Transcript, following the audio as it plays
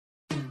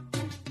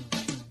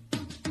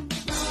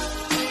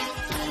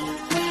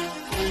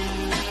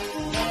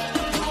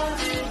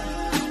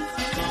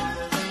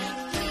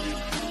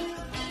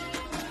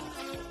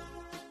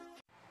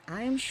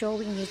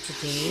showing you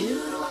today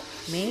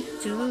make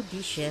 2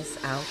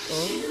 dishes out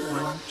of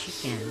 1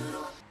 chicken.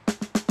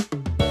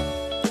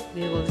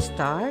 We will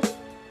start.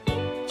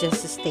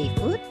 Just stay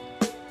put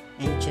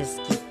and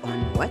just keep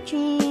on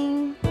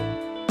watching.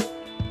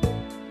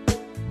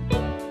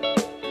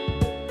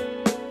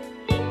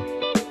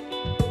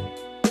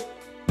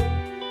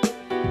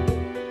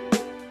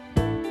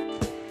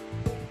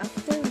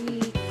 After we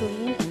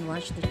clean and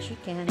wash the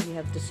chicken, we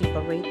have to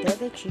separate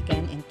the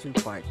chicken in 2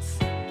 parts.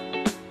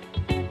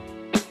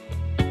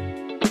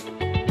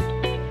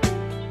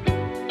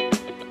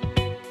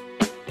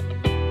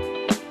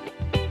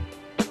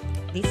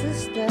 This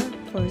is the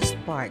first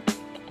part.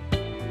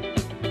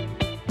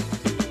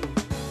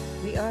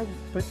 We are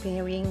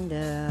preparing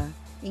the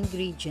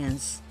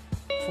ingredients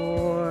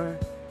for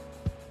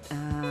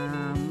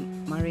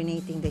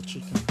marinating the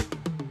chicken.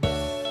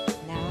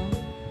 Now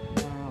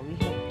we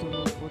have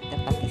to put the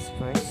patties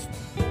first.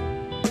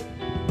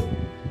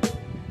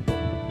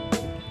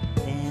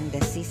 Then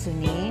the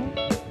seasoning.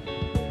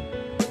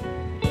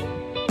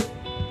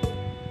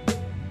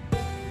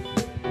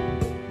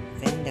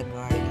 Then the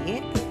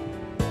garlic.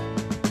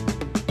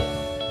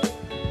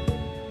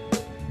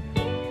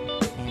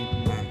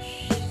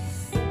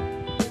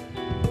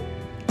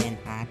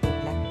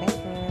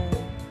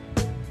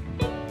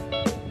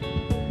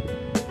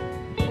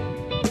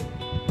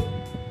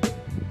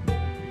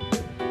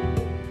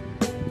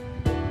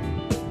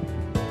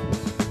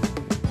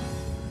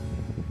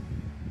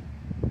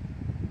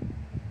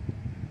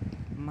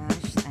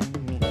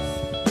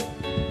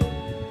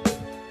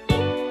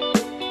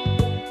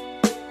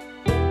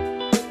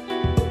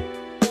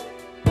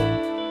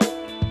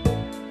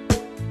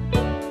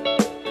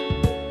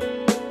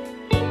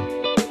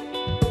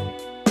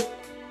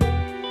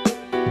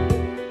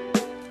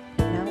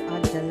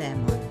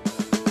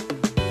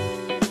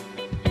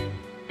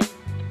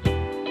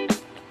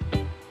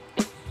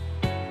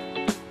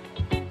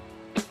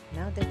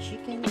 The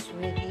chicken is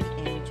ready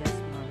and just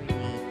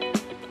marinate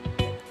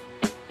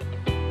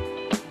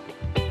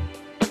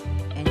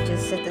and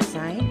just set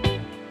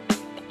aside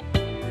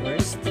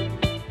first.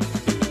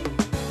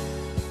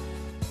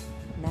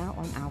 Now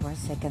on our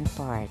second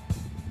part.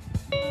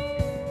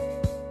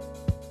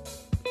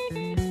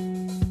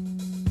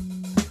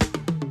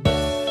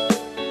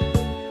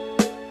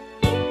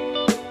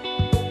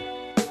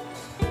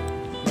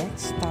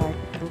 Let's start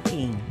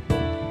cooking.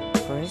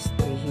 First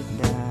we heat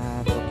the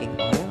cooking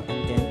oil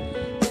and then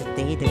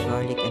saute the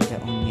garlic and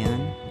the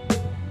onion.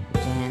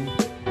 Then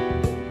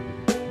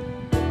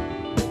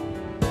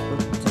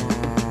put the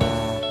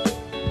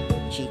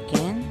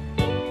chicken,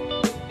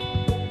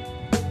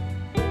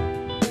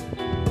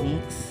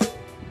 mix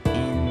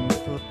and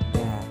put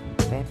the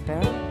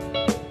pepper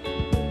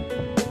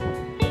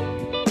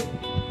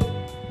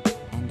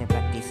and the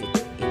patties. It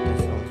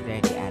is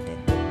already added.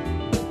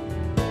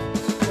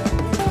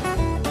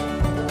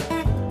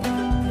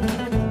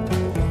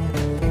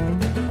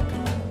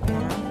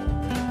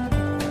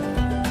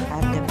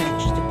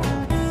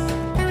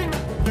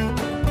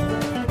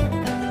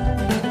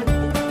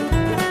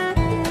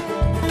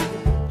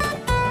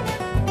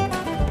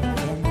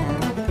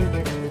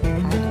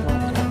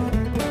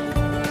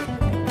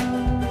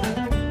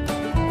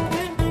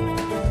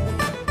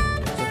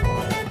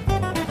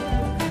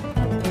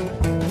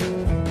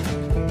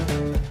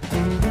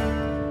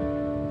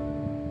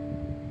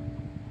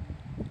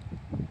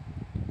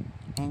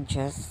 And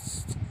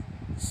just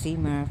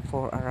simmer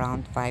for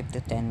around 5 to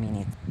 10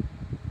 minutes.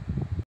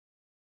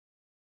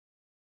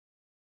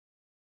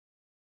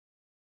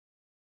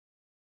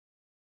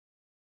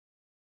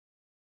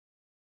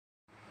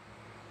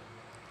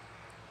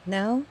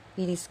 Now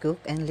it is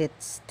cooked and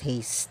let's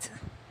taste.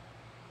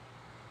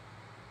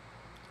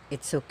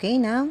 It's okay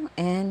now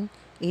and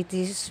it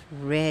is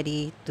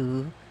ready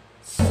to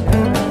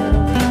serve.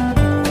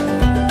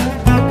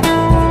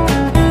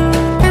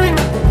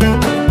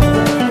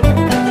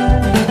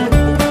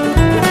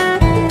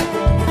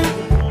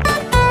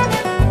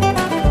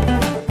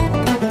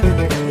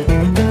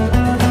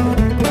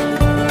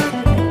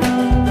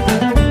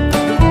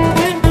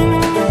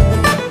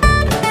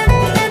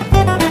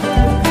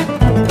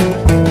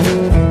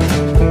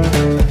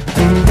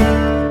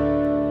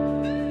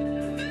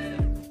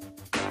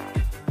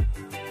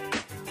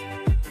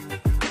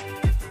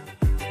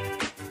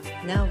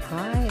 Now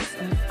guys,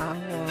 on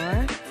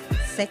our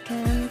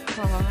second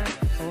part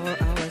or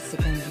our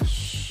second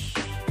dish,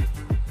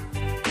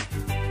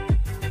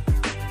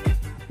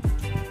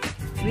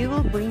 we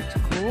will bring to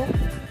cook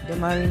the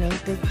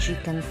marinated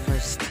chicken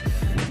first.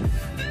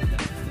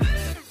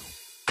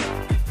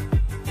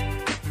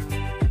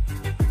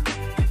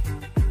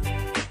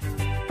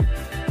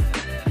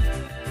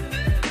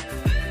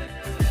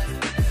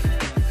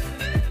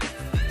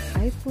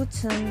 I put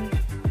some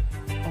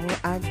or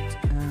add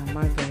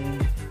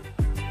margarine.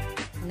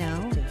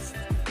 Now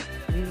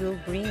we will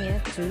bring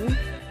it to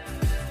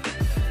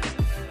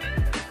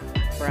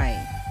fry.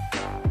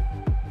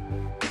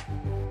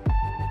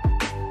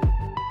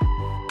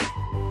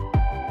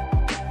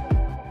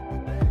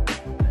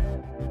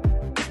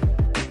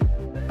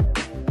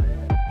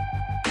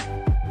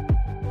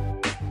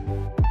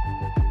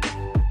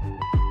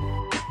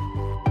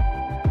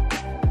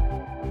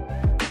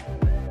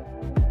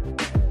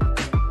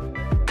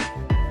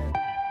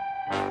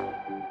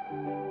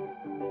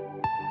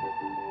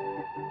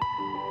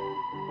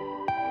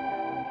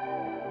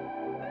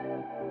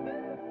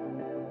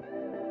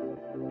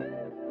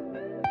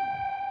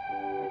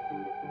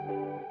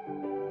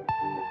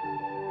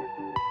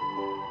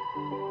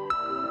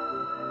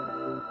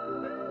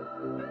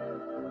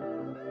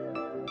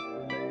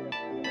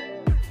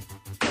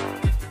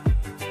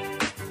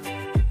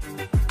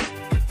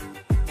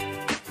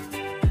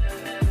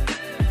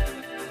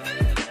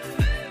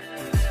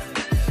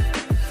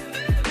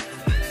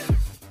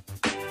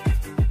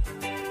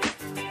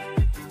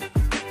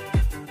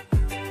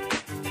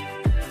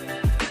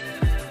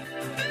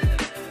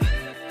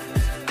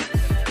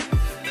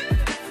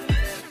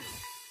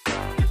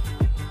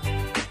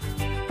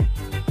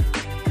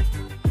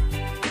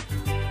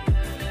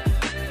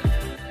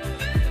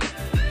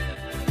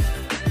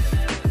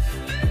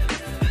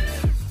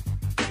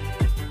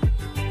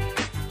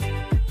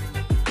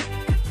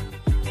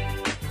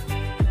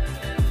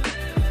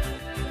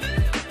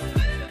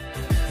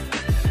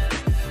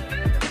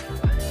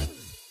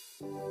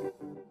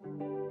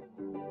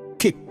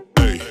 kick.